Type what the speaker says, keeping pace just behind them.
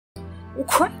Well,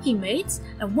 crikey, mates,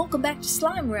 and welcome back to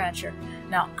Slime Rancher.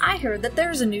 Now, I heard that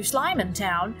there's a new slime in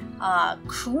town,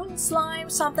 RACOON slime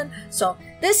something, so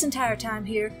this entire time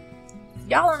here,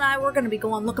 y'all and I, we're going to be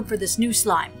going looking for this new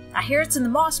slime. I hear it's in the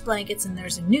moss blankets and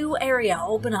there's a new area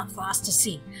open up for us to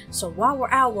see. So while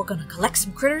we're out, we're going to collect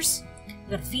some critters,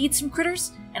 we're going to feed some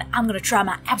critters, and I'm going to try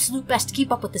my absolute best to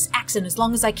keep up with this accent as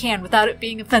long as I can without it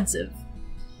being offensive.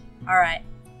 Alright.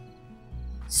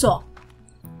 So,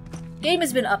 game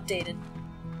has been updated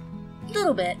a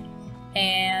little bit,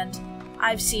 and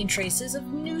I've seen traces of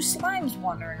new slimes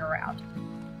wandering around.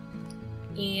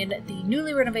 In the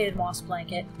newly renovated moss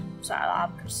blanket, so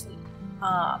I'm gonna sleep.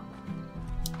 I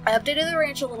updated the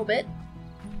ranch a little bit.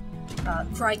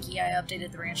 Crikey, I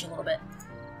updated the ranch a little bit.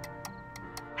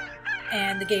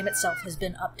 And the game itself has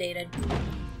been updated.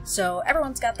 So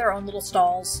everyone's got their own little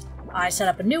stalls. I set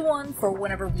up a new one for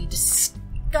whenever we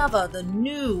discover the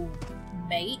new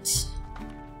mate.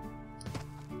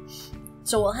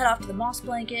 So we'll head off to the moss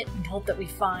blanket and hope that we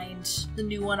find the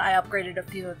new one. I upgraded a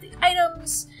few of the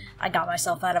items. I got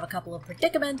myself out of a couple of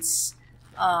predicaments.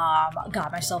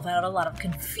 Got myself out of a lot of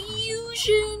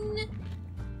confusion.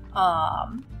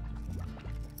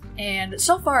 And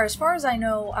so far as I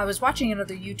know, I was watching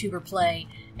another YouTuber play,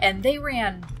 and they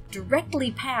ran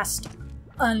directly past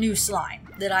a new slime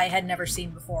that I had never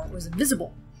seen before. It was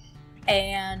invisible.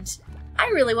 And I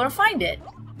really want to find it,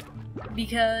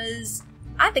 because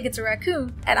I think it's a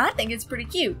raccoon, and I think it's pretty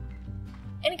cute.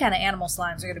 Any kind of animal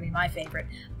slimes are going to be my favorite.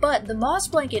 But the moss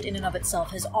blanket in and of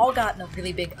itself has all gotten a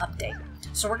really big update.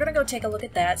 So we're going to go take a look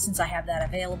at that since I have that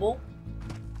available.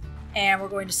 And we're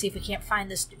going to see if we can't find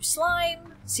this new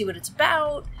slime, see what it's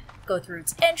about, go through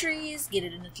its entries, get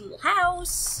it in its little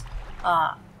house.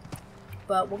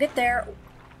 But we'll get there.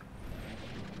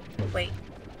 Wait.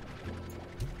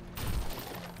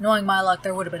 Knowing my luck,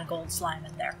 there would have been a gold slime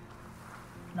in there.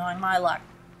 Knowing my luck.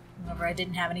 Whenever I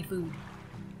didn't have any food.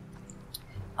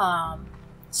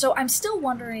 So I'm still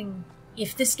wondering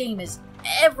if this game is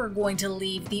ever going to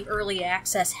leave the early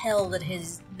access hell that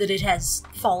it has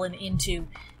fallen into.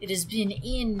 It has been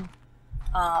in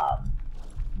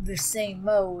the same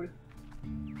mode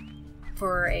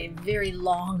for a very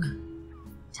long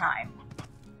time.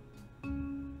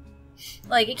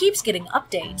 Like, it keeps getting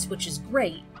updates, which is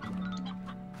great,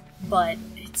 but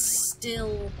it's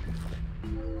still...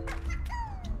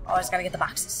 Oh, I just gotta get the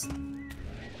boxes.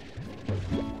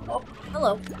 Oh,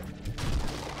 hello.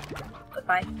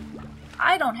 Goodbye.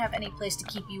 I don't have any place to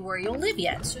keep you where you'll live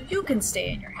yet, so you can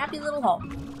stay in your happy little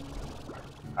home.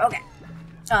 Okay.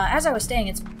 As I was saying,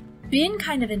 it's been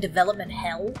kind of in development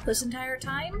hell this entire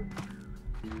time.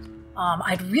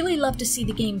 I'd really love to see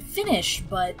the game finish,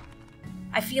 but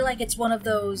I feel like it's one of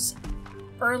those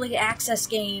early access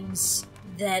games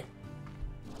that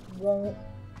won't...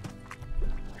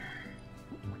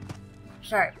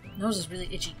 Sorry, nose is really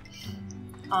itchy.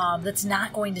 That's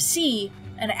not going to see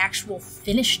an actual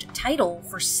finished title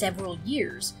for several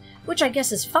years, which I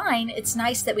guess is fine. It's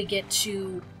nice that we get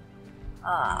to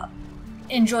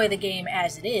enjoy the game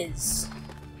as it is.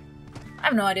 I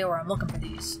have no idea where I'm looking for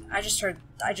these. I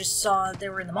just saw they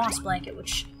were in the moss blanket,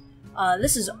 which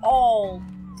this is all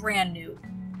brand new.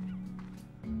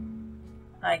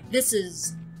 Like, this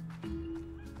is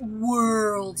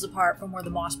worlds apart from where the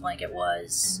moss blanket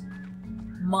was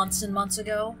months and months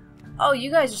ago. Oh,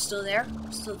 you guys are still there?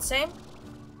 Still the same?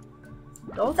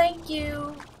 Oh, thank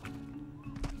you.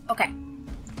 Okay.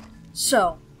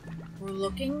 So, we're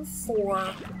looking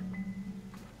for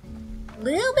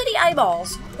little bitty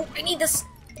eyeballs. Oh, I need this.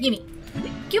 Gimme.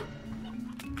 Thank you.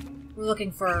 We're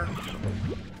looking for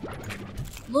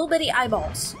little bitty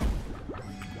eyeballs.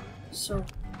 So,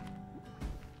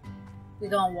 we're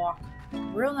gonna walk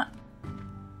real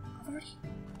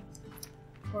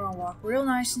We're gonna walk real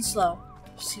nice and slow.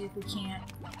 See if we can't.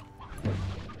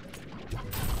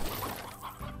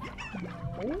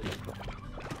 No.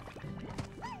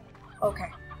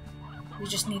 Okay. We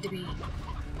just need to be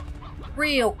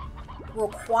real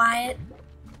quiet,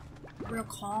 real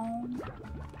calm.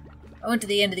 I went to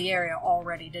the end of the area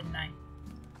already, didn't I?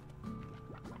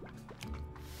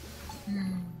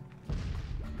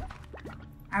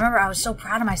 I remember I was so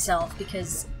proud of myself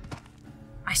because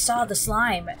I saw the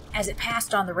slime as it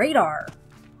passed on the radar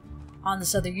on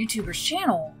this other YouTuber's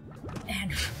channel,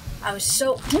 and I was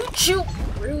so... Don't shoot!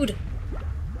 Rude!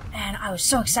 And I was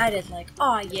so excited, like,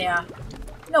 oh yeah,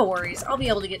 no worries, I'll be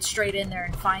able to get straight in there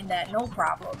and find that, no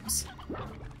problems.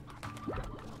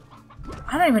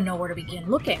 I don't even know where to begin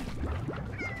looking.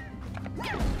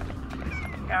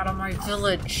 Out of my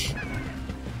village.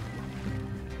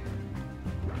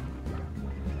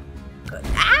 Good.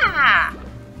 Ah!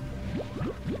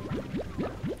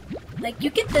 Like, you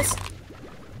get this...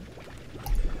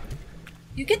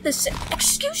 You get this...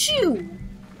 Excuse you!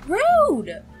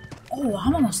 Rude! Oh,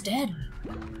 I'm almost dead.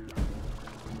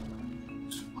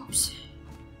 Oops.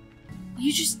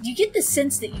 You get the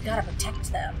sense that you gotta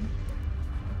protect them.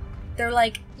 They're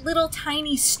like little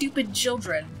tiny stupid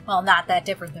children. Well, not that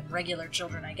different than regular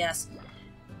children, I guess.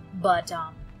 But,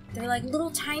 they're like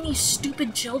little tiny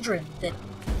stupid children that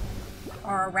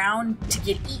are around to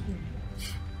get eaten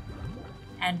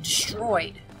and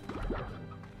destroyed.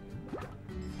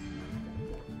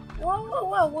 Whoa, whoa,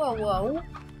 whoa, whoa, whoa.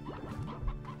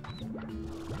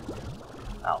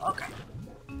 Oh, okay.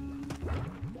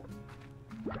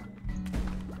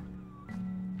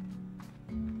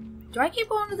 Do I keep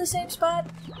going to the same spot?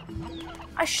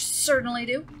 I certainly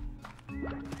do.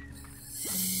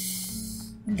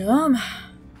 Dumb.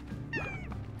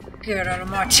 Get out of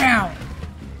my town!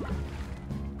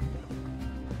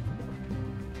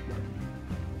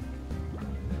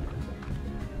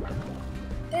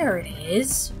 There it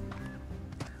is.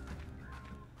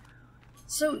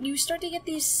 So you start to get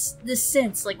this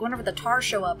sense, like whenever the tar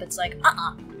show up, it's like,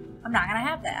 I'm not gonna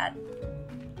have that.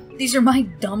 These are my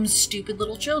dumb, stupid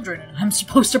little children, and I'm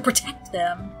supposed to protect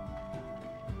them.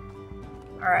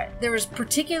 Alright, there was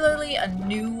particularly a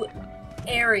new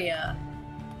area.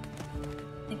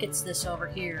 I think it's this over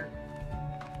here.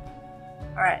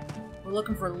 Alright, we're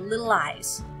looking for little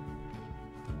eyes.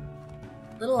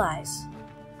 Little eyes.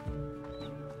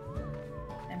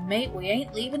 And mate, we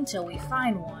ain't leaving till we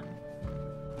find one.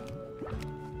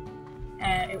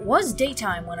 And it was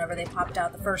daytime whenever they popped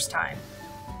out the first time.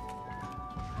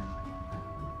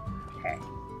 Okay.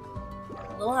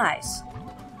 Little eyes.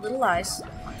 Little eyes.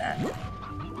 I want that.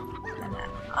 And that.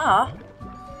 Ah!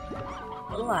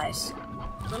 Little eyes.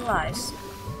 Little eyes.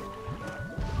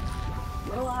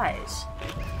 Little eyes.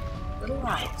 Little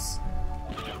eyes.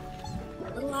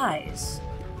 Little eyes.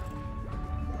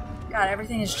 God,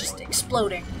 everything is just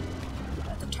exploding.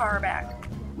 At the tar back.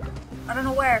 I don't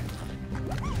know where.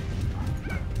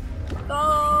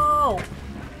 Go!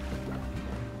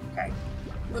 Okay.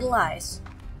 Little eyes.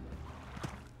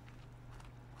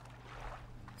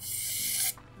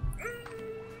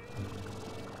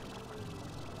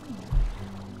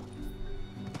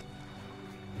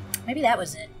 Maybe that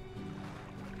was it.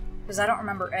 Because I don't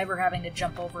remember ever having to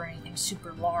jump over anything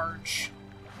super large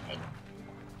and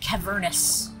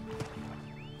cavernous.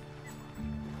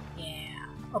 Yeah.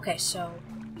 Okay, so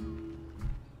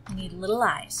we need little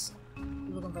eyes.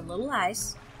 We're looking for little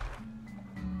eyes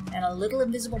and a little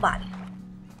invisible body.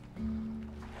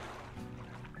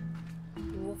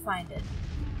 We'll find it.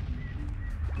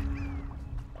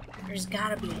 There's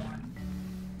gotta be one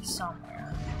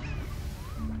somewhere.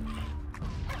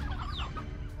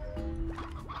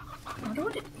 I wonder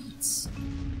what it eats.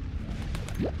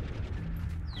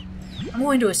 I'm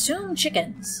going to assume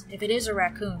chickens, if it is a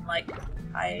raccoon, like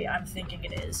I'm thinking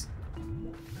it is.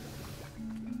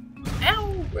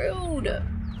 Ow, rude!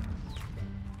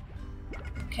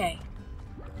 Okay.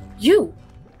 You!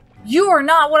 You are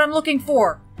not what I'm looking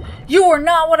for! You are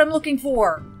not what I'm looking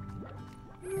for!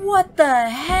 What the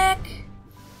heck?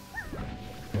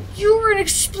 You're an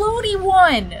explodey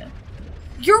one!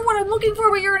 You're what I'm looking for,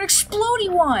 but you're an explodey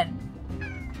one!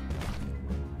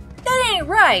 That ain't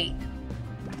right!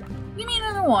 Give me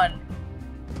another one.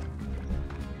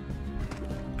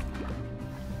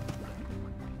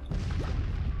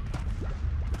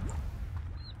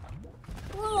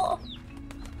 Well,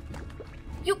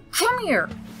 you come here!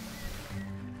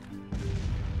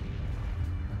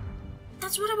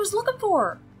 That's what I was looking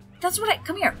for! That's what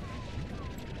come here!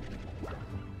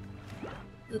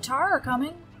 The tar are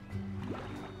coming.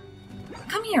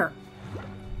 Come here!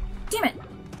 Damn it!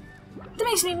 That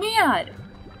makes me mad!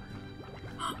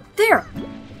 There!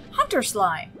 Hunter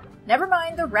slime! Never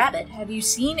mind the rabbit. Have you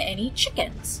seen any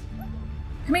chickens?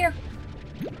 Come here.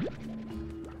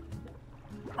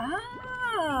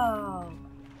 Oh!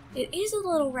 It is a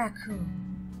little raccoon.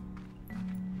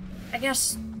 I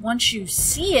guess once you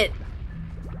see it...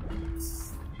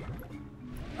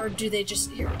 Or do they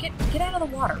just... Here, get out of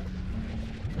the water.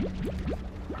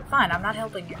 Fine, I'm not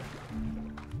helping you.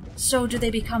 So do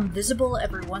they become visible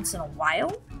every once in a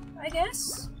while, I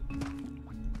guess?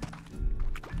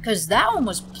 Because that one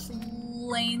was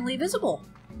plainly visible.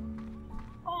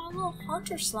 Oh, a little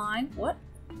hunter slime. What?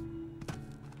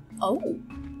 Oh.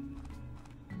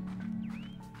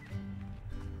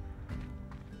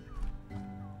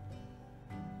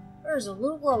 There's a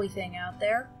little glowy thing out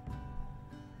there.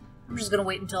 I'm just gonna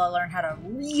wait until I learn how to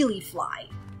really fly.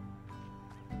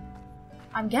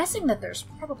 I'm guessing that there's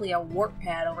probably a warp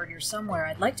pad over here somewhere.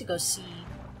 I'd like to go see...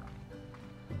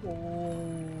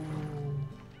 Oh.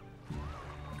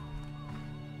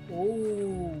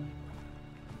 Ooh.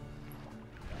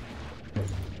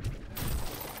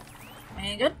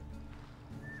 Ain't good?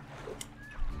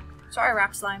 Sorry,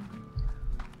 rock slime.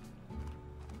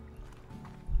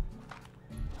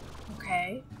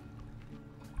 Okay.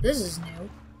 This is new.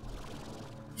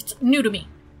 It's new to me.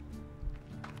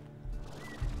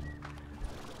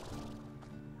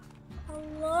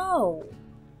 Hello.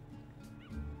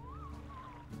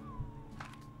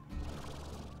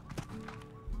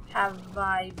 Have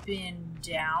I been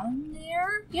down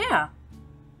there? Yeah.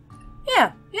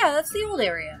 Yeah, that's the old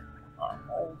area. Oh,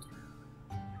 old.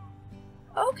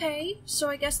 Okay, so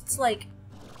I guess it's like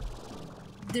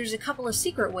there's a couple of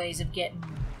secret ways of getting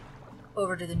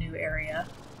over to the new area.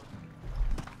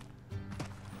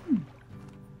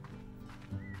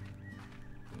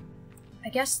 I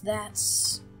guess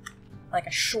that's like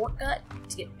a shortcut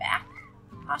to get back,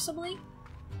 possibly?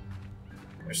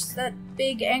 There's that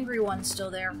big angry one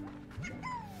still there.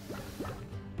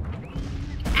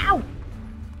 Ow!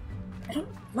 I don't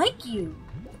like you!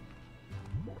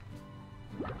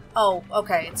 Oh,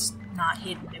 okay, it's not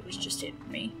hidden, it was just hitting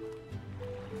me.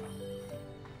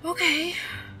 Okay.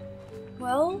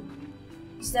 Well,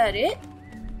 is that it?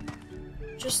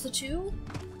 Just the two?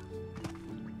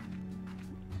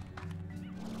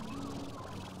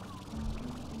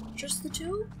 Just the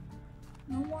two?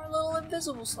 No more little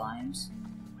invisible slimes.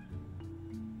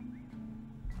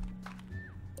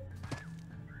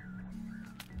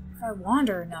 If I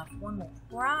wander enough, one will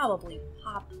probably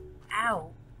pop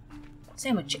out.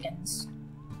 Same with chickens.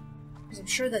 Because I'm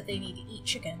sure that they need to eat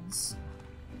chickens.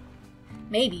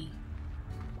 Maybe.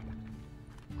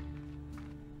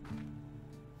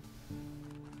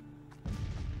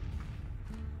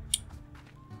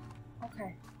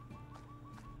 Okay.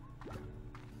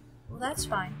 Well, that's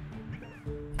fine.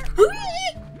 Oh,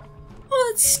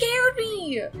 that scared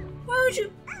me! Why would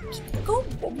you... Go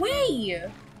away!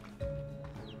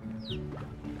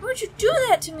 Why would you do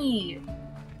that to me?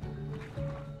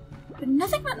 I've been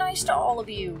nothing but nice to all of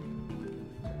you.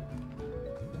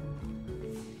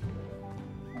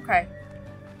 Okay.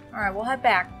 Alright, we'll head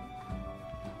back.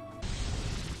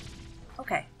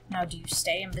 Okay, now do you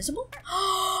stay invisible?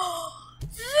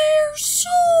 They're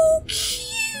so cute!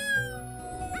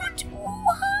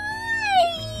 Why?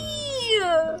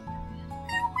 They're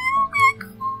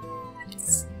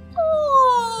raccoons!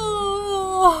 Oh!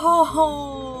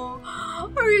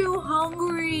 Are you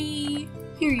hungry?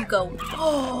 Here you go.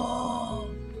 Oh!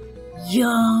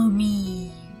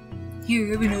 Yummy! Here,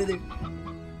 have another.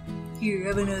 Here,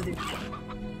 have another.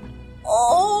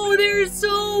 Oh, they're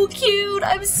so cute!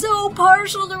 I'm so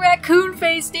partial to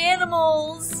raccoon-faced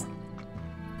animals!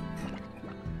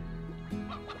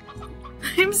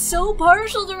 I'm so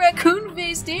partial to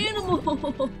raccoon-faced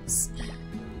animals!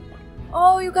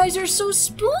 Oh, you guys are so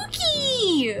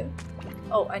spooky!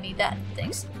 Oh, I need that.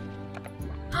 Thanks.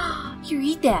 Here,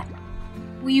 eat that.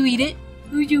 Will you eat it?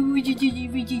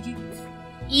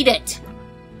 Eat it!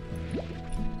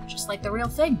 Just like the real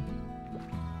thing.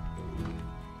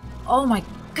 Oh my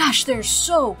gosh, they're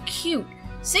so cute!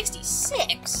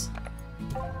 66?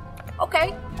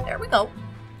 Okay, there we go.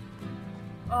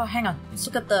 Oh, hang on. Let's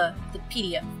look at the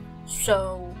PDF.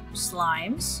 So,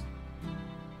 slimes.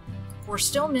 We're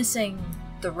still missing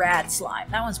the rad slime.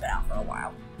 That one's been out for a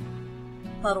while.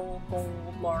 Puddle, gold,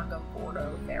 largo,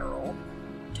 gordo, feral.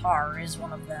 Tar is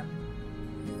one of them.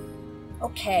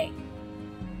 Okay.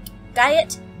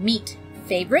 Diet, meat.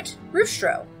 Favorite,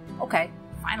 roostro. Okay,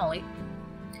 finally.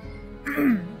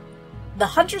 The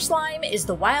hunter slime is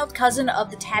the wild cousin of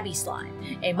the tabby slime.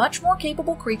 A much more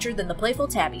capable creature than the playful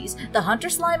tabbies, the hunter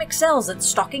slime excels at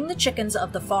stalking the chickens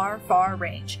of the far, far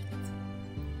range.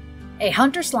 A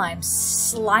hunter slime's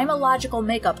slimological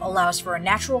makeup allows for a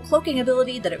natural cloaking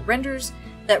ability that renders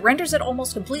it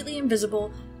almost completely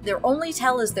invisible. Their only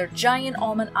tell is their giant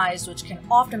almond eyes, which can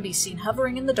often be seen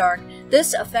hovering in the dark.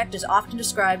 This effect is often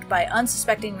described by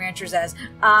unsuspecting ranchers as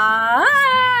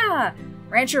 "Ah!"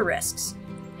 Rancher risks.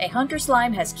 A hunter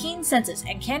slime has keen senses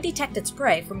and can detect its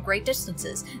prey from great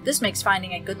distances. This makes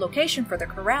finding a good location for their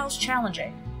corrals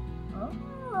challenging.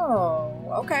 Oh,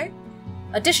 okay.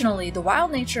 Additionally, the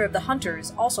wild nature of the hunter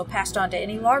is also passed on to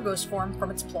any largos formed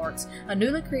from its plorts. A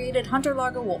newly created hunter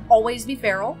largo will always be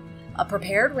feral. A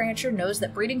prepared rancher knows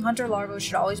that breeding hunter larvos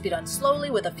should always be done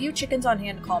slowly, with a few chickens on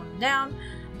hand to calm them down.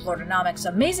 Plortonomics.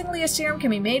 Amazingly, a serum can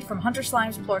be made from hunter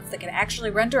slime's plorts that can actually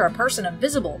render a person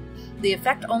invisible. The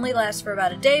effect only lasts for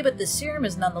about a day, but this serum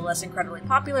is nonetheless incredibly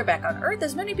popular back on Earth,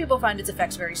 as many people find its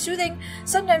effects very soothing.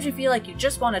 Sometimes you feel like you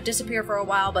just want to disappear for a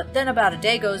while, but then about a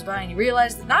day goes by and you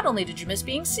realize that not only did you miss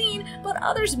being seen, but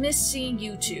others miss seeing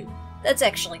you too. That's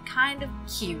actually kind of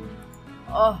cute.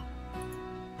 Oh.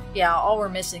 Yeah, all we're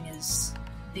missing is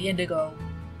the indigo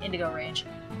range.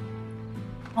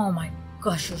 Oh my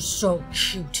gosh, you're so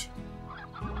cute.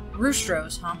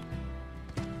 Roostros, huh?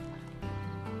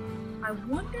 I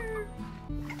wonder...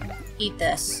 Eat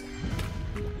this.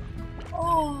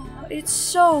 Oh, it's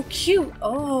so cute.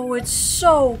 Oh, it's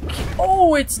so cute.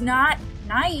 Oh, it's not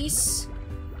nice.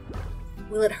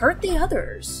 Will it hurt the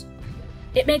others?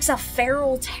 It makes a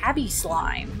feral tabby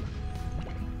slime.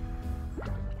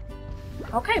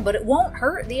 Okay, but it won't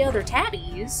hurt the other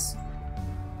tabbies.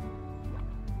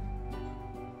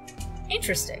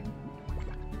 Interesting.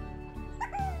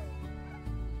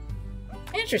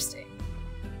 Interesting.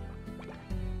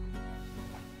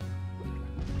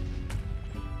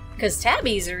 Because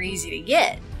tabbies are easy to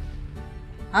get.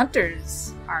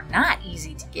 Hunters are not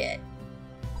easy to get.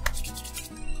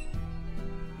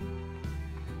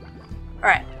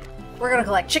 Alright, we're gonna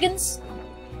collect chickens,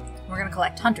 we're gonna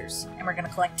collect hunters, and we're gonna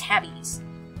collect tabbies.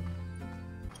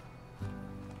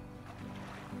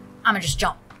 I'm gonna just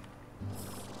jump.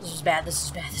 This is bad, this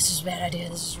is bad, this is a bad idea,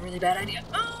 this is a really bad idea.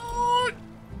 Oh!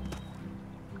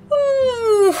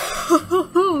 Ooh.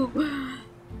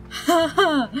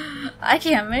 I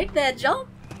can't make that jump.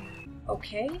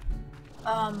 Okay.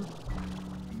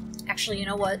 Actually, you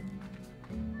know what?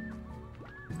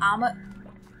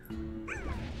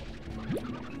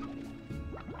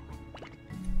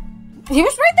 He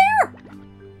was right there!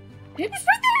 He was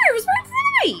right there! He was right in front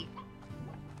of me!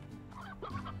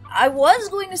 I was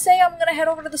going to say I'm gonna head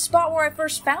over to the spot where I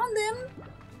first found them,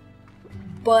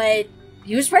 but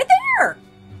he was right there!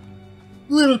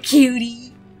 Little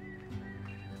cutie!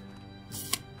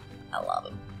 I love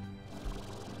him.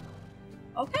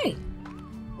 Okay.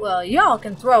 Well, y'all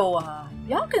can throw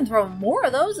more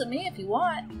of those at me if you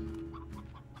want.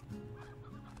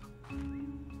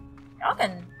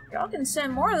 Y'all can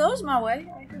send more of those my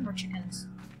way. I hear more chickens.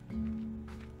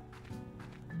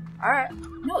 Alright.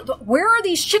 No, where are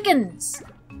these chickens?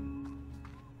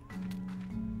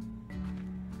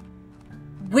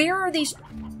 Where are these?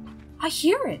 I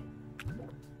hear it.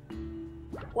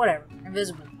 Whatever.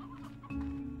 Invisible.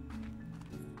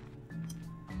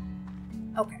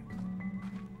 Okay.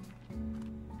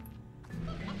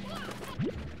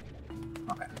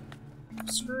 Okay.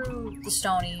 Screw the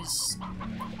stonies.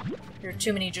 There are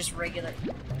too many just regular.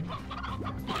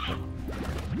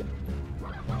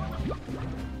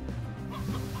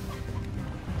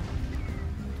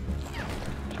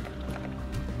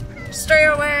 Stay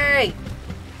away!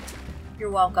 You're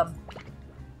welcome.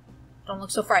 Don't look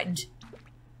so frightened.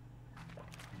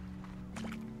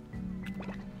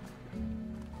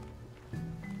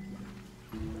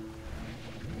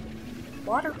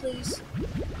 Water, please.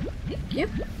 Thank you.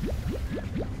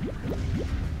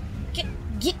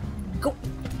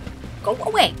 Go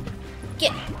away.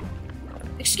 Get.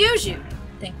 Excuse you.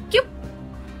 Thank you.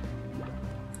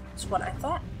 That's what I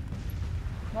thought.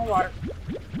 More water.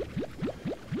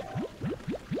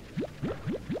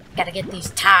 Gotta get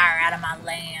these tire out of my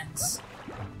lands.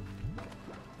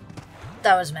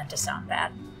 That was meant to sound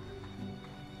bad.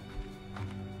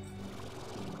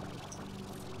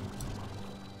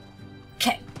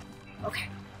 Okay. Okay.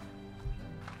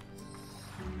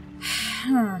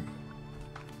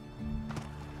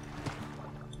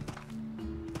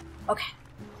 Okay.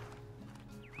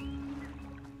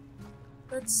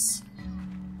 Let's...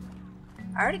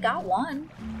 I already got one.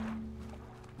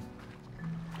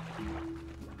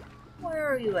 Where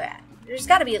are you at? There's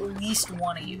gotta be at least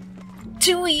one of you.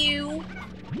 Two of you!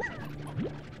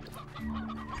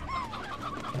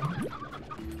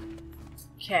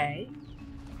 Okay.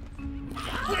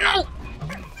 No!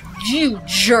 You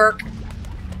jerk!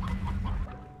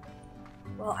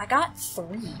 Well, I got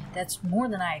 3. That's more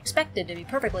than I expected, to be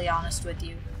perfectly honest with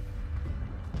you.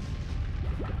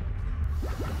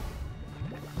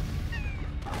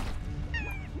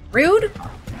 Rude?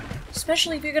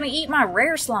 Especially if you're gonna eat my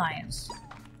rare slimes.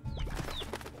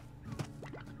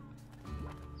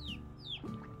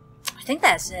 I think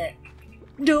that's it.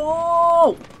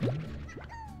 No!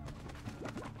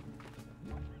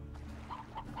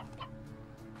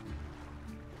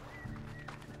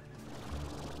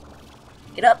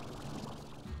 Get up.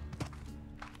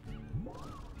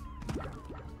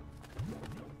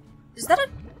 Is that a...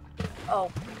 Oh.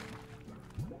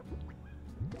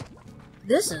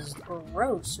 This is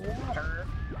gross water.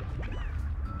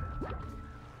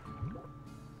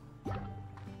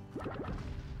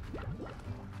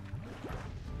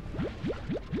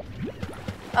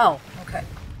 Oh, okay.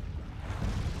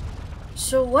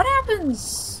 So what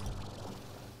happens...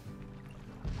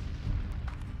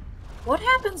 What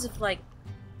happens if, like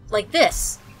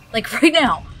this? Like right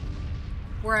now,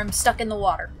 where I'm stuck in the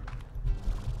water.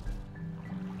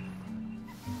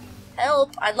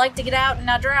 Help! I'd like to get out and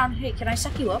not drown. Hey, can I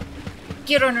suck you up?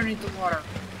 Get underneath the water.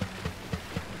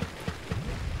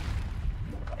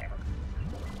 Whatever.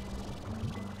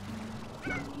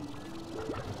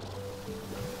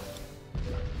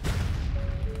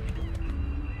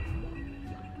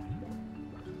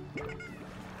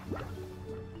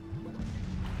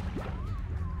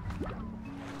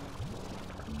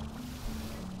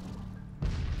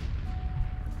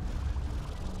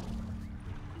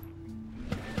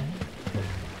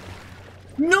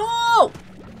 No!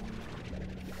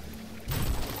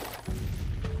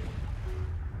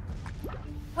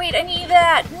 Wait, I need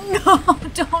that! No,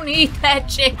 don't eat that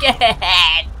chicken!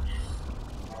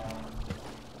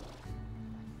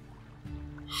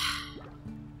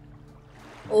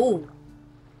 Oh.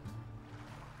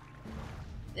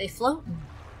 They floating.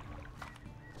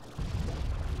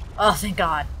 Oh, thank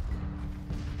God.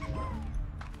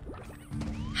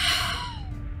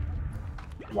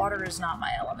 Water is not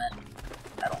my element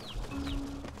at all.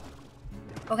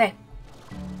 Okay.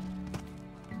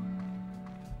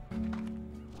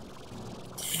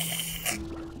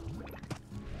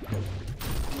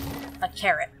 A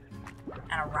carrot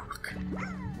and a rock.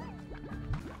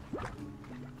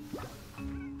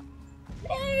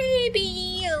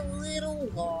 Maybe a little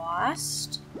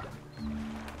lost.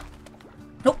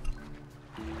 Nope.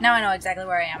 Now I know exactly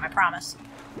where I am. I promise.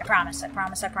 I promise. I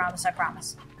promise. I promise. I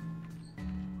promise.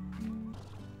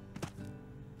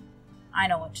 I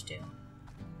know what to do.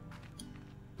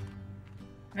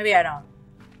 Maybe I don't.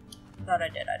 Thought I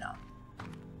did. I don't.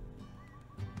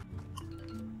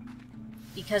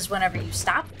 Because whenever you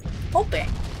stop hoping,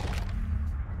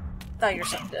 thought you're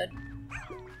something good.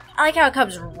 I like how it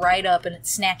comes right up and it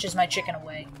snatches my chicken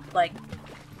away. Like,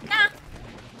 nah.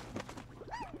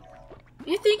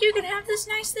 You think you can have this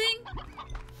nice thing?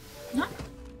 No.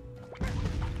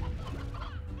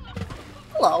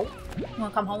 Hello. You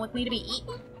wanna come home with me to be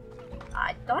eaten?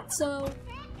 I thought so.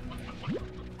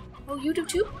 Oh, you do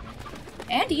too?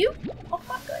 And you? Oh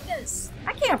my goodness.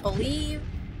 I can't believe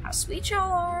how sweet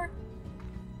y'all are.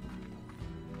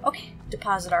 Okay,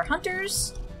 deposit our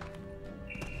hunters.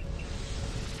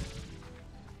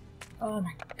 Oh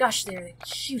my gosh, they're the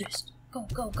cutest. Go,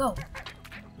 go, go.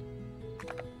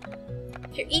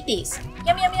 Here, eat these.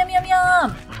 Yum, yum, yum, yum,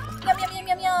 yum. Yum, yum, yum,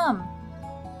 yum, yum.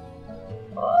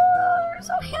 Oh, we're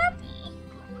so happy.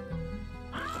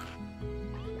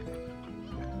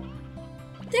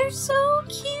 They're so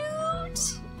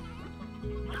cute.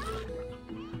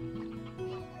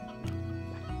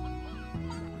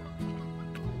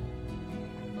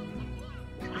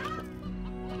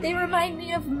 They remind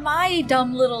me of my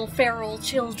dumb little feral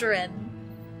children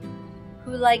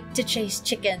who like to chase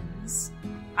chickens.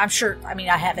 I'm sure, I mean,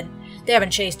 they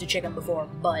haven't chased a chicken before,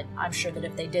 but I'm sure that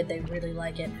if they did, they'd really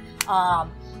like it.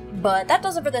 But that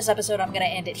does it for this episode. I'm going to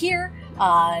end it here.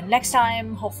 Next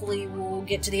time, hopefully, we'll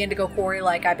get to the Indigo Quarry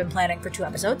like I've been planning for 2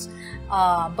 episodes.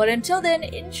 But until then,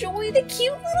 enjoy the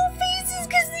cute little faces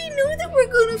because they know that we're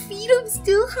going to feed them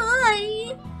still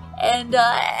high. And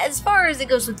as far as it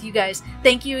goes with you guys,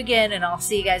 thank you again, and I'll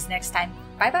see you guys next time.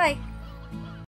 Bye-bye.